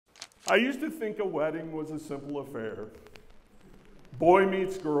I used to think a wedding was a simple affair. Boy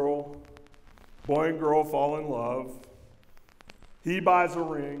meets girl, boy and girl fall in love. He buys a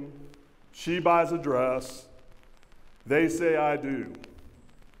ring, she buys a dress. They say I do.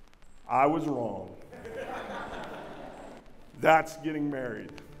 I was wrong. That's getting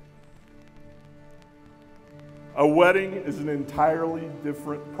married. A wedding is an entirely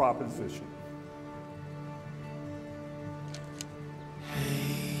different proposition.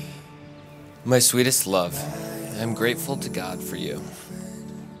 My sweetest love, I'm grateful to God for you.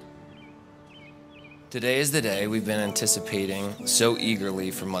 Today is the day we've been anticipating so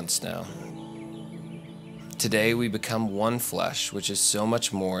eagerly for months now. Today we become one flesh, which is so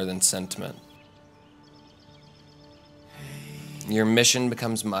much more than sentiment. Your mission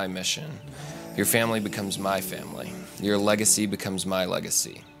becomes my mission. Your family becomes my family. Your legacy becomes my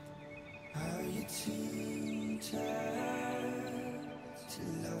legacy.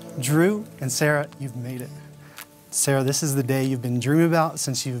 Drew and Sarah, you've made it. Sarah, this is the day you've been dreaming about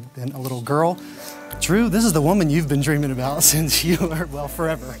since you've been a little girl. Drew, this is the woman you've been dreaming about since you were, well,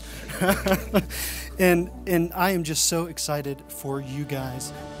 forever. and I am just so excited for you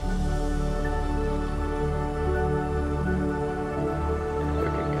guys.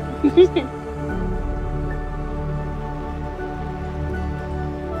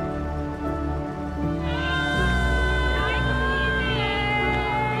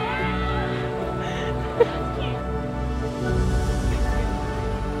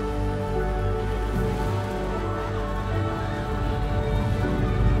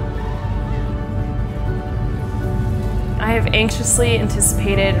 I have anxiously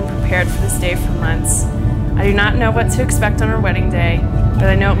anticipated and prepared for this day for months. I do not know what to expect on our wedding day, but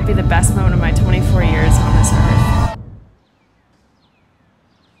I know it will be the best moment of my 24 years on this earth.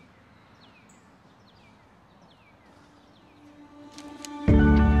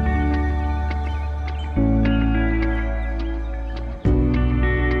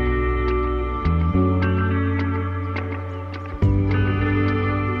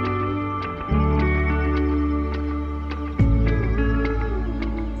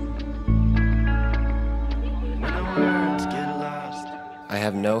 I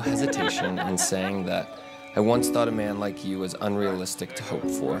have no hesitation in saying that I once thought a man like you was unrealistic to hope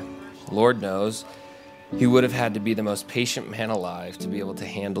for. Lord knows, he would have had to be the most patient man alive to be able to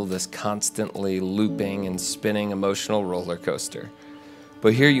handle this constantly looping and spinning emotional roller coaster.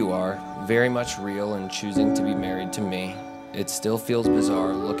 But here you are, very much real and choosing to be married to me. It still feels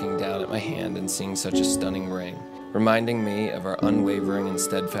bizarre looking down at my hand and seeing such a stunning ring, reminding me of our unwavering and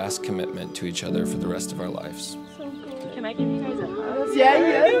steadfast commitment to each other for the rest of our lives. Can I give you guys a hug? Yeah,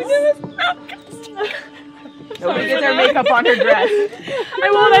 yes. Nobody gets her makeup on her dress. I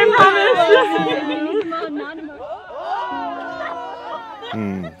won't, I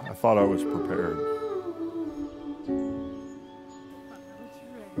promise. I thought I was prepared.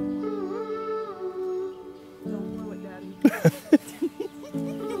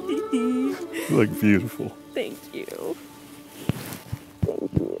 You look beautiful. Thank you.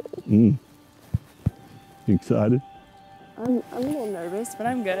 You excited? I'm a little nervous, but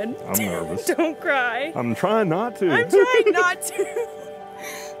I'm good. I'm nervous. Don't cry. I'm trying not to. I'm trying not to.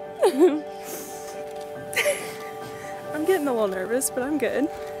 I'm getting a little nervous, but I'm good.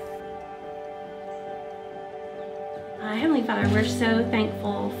 Heavenly Father, we're so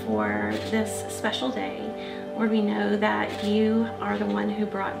thankful for this special day. Lord, we know that you are the one who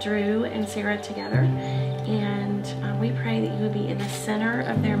brought Drew and Sarah together, and we pray that you would be in the center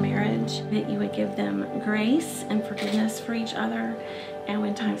of their marriage, that you would give them grace and forgiveness for each other, and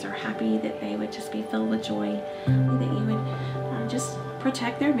when times are happy, that they would just be filled with joy, that you would just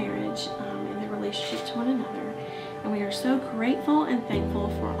protect their marriage and their relationship to one another. And we are so grateful and thankful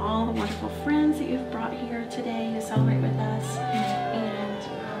for all the wonderful friends that you've brought here today to celebrate with us. And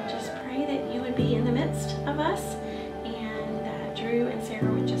just pray that you would be in the midst of us, and that Drew and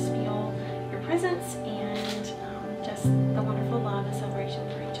Sarah would just feel your presence and just the wonderful love and celebration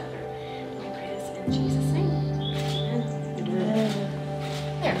for each other. And we pray this in Jesus' name. Amen.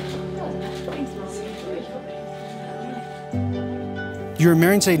 There. Thanks, Mom. You're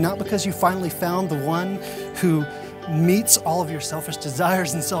married today not because you finally found the one who meets all of your selfish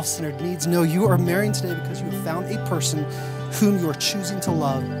desires and self-centered needs. No, you are married today because you have found a person whom you are choosing to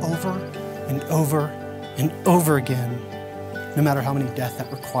love over and over and over again, no matter how many deaths that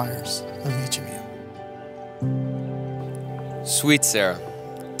requires of each of you. Sweet Sarah,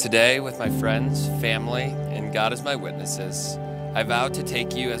 today with my friends, family, and God as my witnesses, I vow to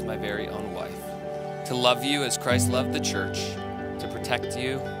take you as my very own wife, to love you as Christ loved the church, to protect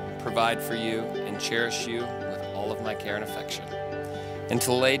you, provide for you, and cherish you with all of my care and affection, and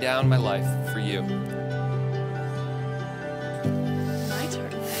to lay down my life for you. My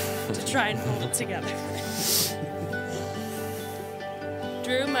turn to try and hold it together.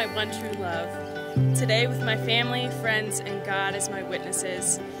 Drew, my one true love, today with my family, friends, and God as my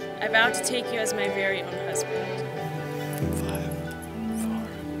witnesses, I vow to take you as my very own husband. 5, 4,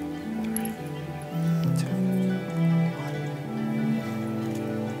 3, 2, 1.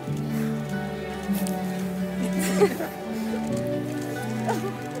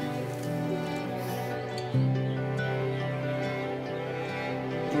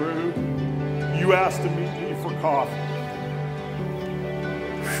 Drew, you asked to meet me for coffee.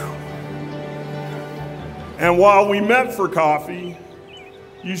 And while we met for coffee,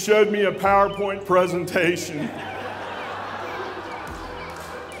 you showed me a PowerPoint presentation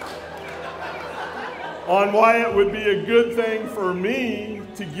on why it would be a good thing for me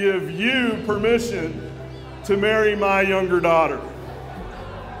to give you permission to marry my younger daughter.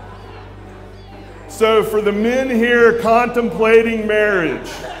 So for the men here contemplating marriage,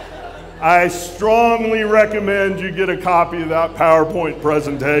 I strongly recommend you get a copy of that PowerPoint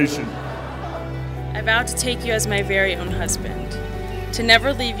presentation. I vow to take you as my very own husband, to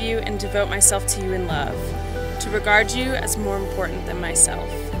never leave you and devote myself to you in love, to regard you as more important than myself.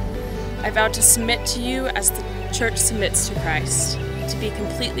 I vow to submit to you as the church submits to Christ, to be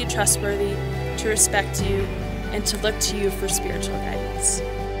completely trustworthy, to respect you, and to look to you for spiritual guidance.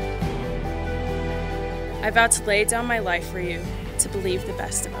 I vow to lay down my life for you, to believe the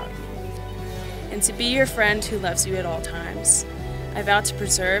best about you, and to be your friend who loves you at all times. I vow to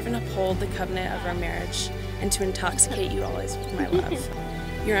preserve and uphold the covenant of our marriage and to intoxicate you always with my love.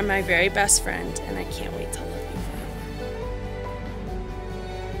 You are my very best friend, and I can't wait to love you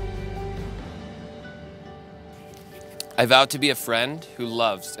forever. I vow to be a friend who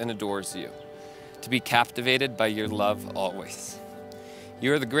loves and adores you, to be captivated by your love always.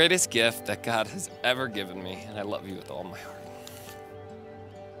 You are the greatest gift that God has ever given me, and I love you with all my heart.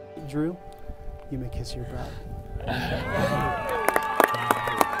 Drew, you may kiss your bride.